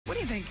What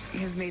do you think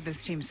has made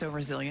this team so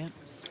resilient?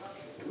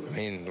 I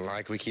mean,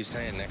 like we keep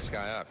saying, next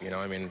guy up.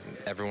 I mean,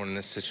 everyone in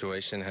this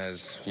situation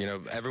has,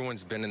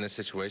 everyone's been in this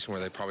situation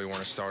where they probably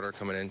weren't a starter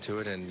coming into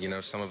it,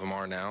 and, some of them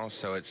are now.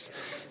 So it's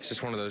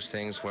just one of those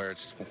things where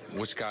it's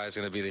which guy is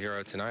going to be the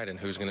hero tonight and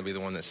who's going to be the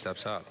one that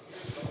steps up.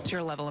 What's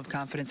your level of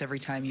confidence every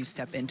time you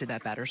step into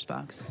that batter's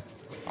box?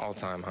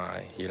 All-time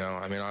high.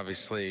 I mean,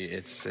 obviously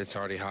it's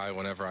already high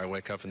whenever I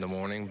wake up in the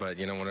morning, but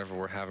whenever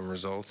we're having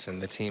results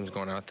and the team's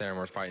going out there and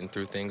we're fighting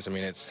through things, I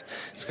mean, it's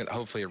gonna,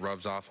 hopefully it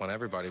rubs off on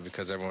everybody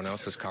because everyone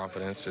else's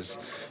confidence is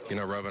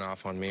rubbing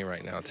off on me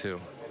right now too.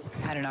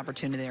 Had an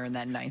opportunity there in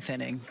that ninth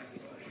inning.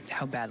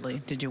 How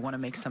badly did you want to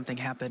make something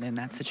happen in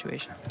that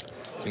situation?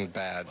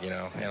 Bad,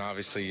 and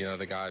obviously,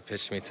 the guy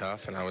pitched me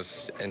tough, and I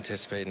was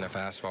anticipating a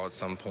fastball at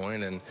some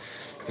point, and,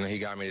 he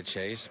got me to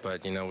chase,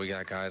 but, we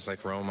got guys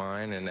like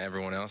Romine and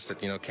everyone else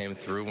that, came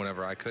through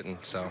whenever I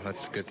couldn't, so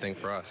that's a good thing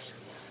for us.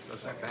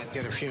 Does that bat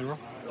get a funeral?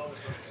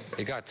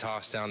 It got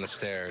tossed down the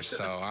stairs,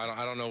 so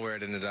I don't know where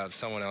it ended up.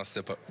 Someone else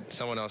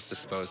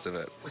disposed of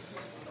it.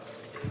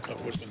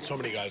 When so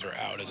many guys are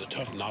out, is it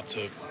tough not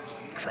to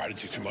try to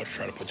do too much,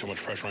 try to put too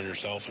much pressure on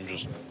yourself and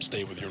just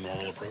stay with your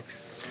normal approach?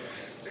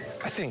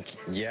 I think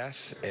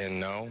yes and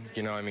no.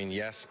 I mean,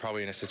 yes,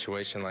 probably in a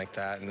situation like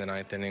that in the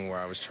ninth inning where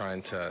I was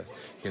trying to,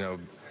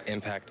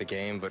 impact the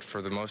game, but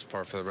for the most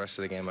part, for the rest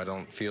of the game, I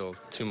don't feel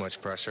too much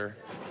pressure,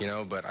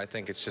 but I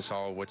think it's just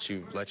all what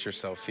you let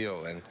yourself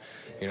feel. And,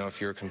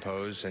 if you're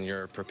composed and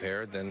you're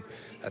prepared, then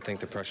I think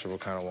the pressure will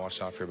kind of wash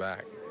off your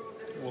back.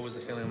 What was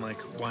the feeling like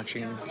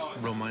watching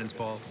Romine's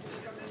ball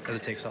as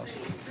it takes off?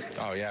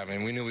 Oh, yeah, I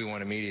mean, we knew we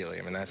won immediately.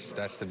 I mean,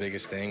 that's the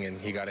biggest thing, and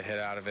he got a hit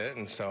out of it,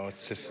 and so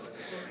it's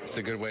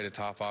a good way to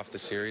top off the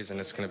series, and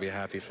it's going to be a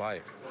happy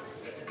flight.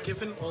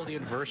 Given all the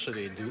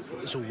adversity,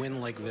 is a win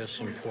like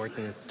this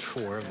important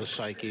for the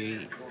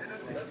psyche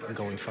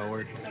going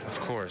forward? Of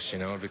course,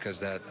 because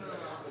that,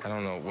 I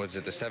don't know, was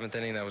it the seventh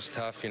inning that was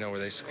tough, where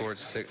they scored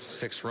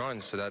six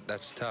runs, so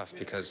that's tough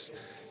because,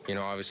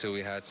 obviously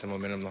we had some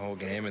momentum the whole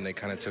game and they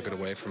kind of took it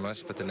away from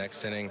us, but the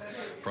next inning,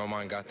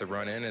 Romine got the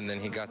run in and then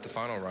he got the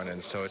final run in,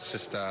 so it's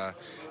just,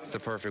 it's a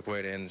perfect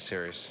way to end the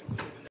series.